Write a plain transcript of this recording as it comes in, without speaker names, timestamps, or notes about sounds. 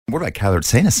What about Kayla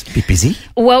Itsines? A bit busy?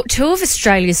 Well, two of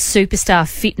Australia's superstar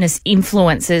fitness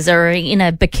influencers are in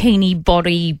a bikini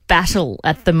body battle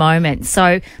at the moment.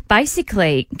 So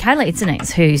basically, Kayla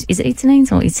Itsines, is it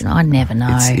Itsines or Itsines? I never know.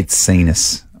 It's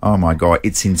Itsines. Oh, my God.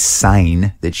 It's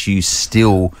insane that you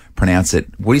still pronounce it.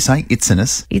 What are you saying?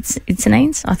 Itsines?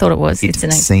 Itsines? I thought it was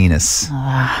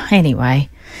Itsines. Anyway,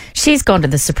 she's gone to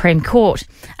the Supreme Court.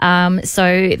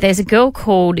 So there's a girl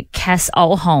called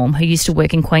Olholm who used to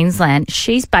work in Queensland.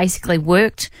 She's basically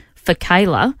worked for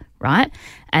Kayla, right?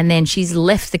 And then she's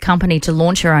left the company to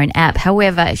launch her own app.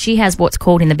 However, she has what's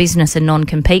called in the business a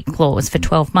non-compete clause for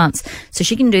 12 months. So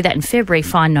she can do that in February,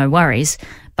 fine, no worries.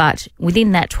 But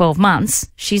within that 12 months,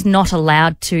 she's not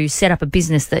allowed to set up a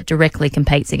business that directly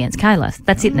competes against Kayla.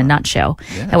 That's it in a nutshell.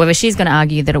 Yeah. However, she's going to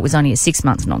argue that it was only a 6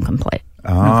 months non-complete.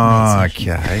 Oh,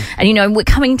 okay. And, we're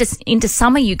coming into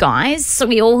summer, you guys, so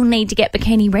we all need to get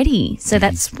bikini ready. So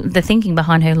that's the thinking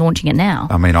behind her launching it now.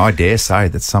 I mean, I dare say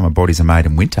that summer bodies are made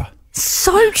in winter.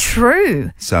 So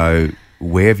true. So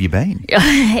where have you been?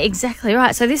 Exactly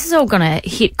right. So this is all going to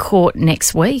hit court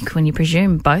next week when you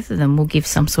presume both of them will give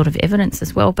some sort of evidence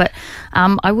as well. But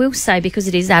I will say, because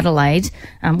it is Adelaide,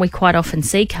 we quite often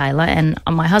see Kayla, and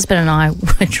my husband and I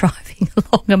were driving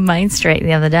along a main street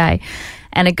the other day,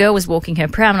 and a girl was walking her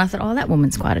pram, and I thought, oh, that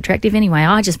woman's quite attractive. Anyway,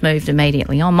 I just moved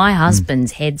immediately on. My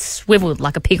husband's head swiveled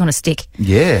like a pig on a stick.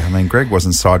 Yeah, I mean, Greg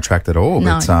wasn't sidetracked at all.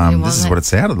 No, but this is what it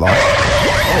sounded like.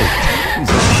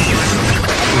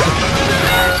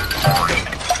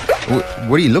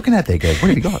 What are you looking at there, Greg? What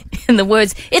have you got? And the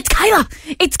words, "It's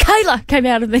Kayla! It's Kayla!" came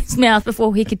out of his mouth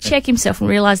before he could check himself and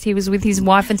realised he was with his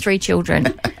wife and 3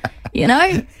 children.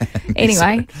 Anyway.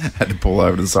 Had to pull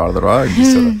over to the side of the road and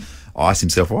just sort of ice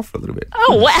himself off for a little bit.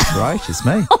 Oh, wow. Gracious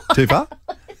me. Too far?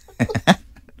 A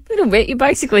little bit. You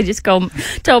basically just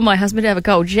told my husband to have a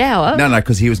cold shower. No,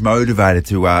 because he was motivated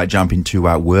to jump into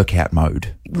workout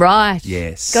mode. Right.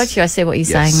 Yes. Got you. I see what you're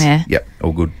saying there. Yep,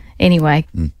 all good. Anyway,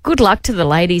 good luck to the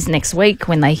ladies next week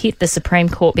when they hit the Supreme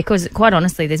Court, because quite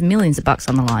honestly, there's millions of bucks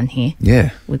on the line here. Yeah.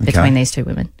 Between these two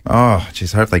women. Oh,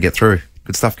 geez, I hope they get through.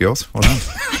 Good stuff, girls. Well done.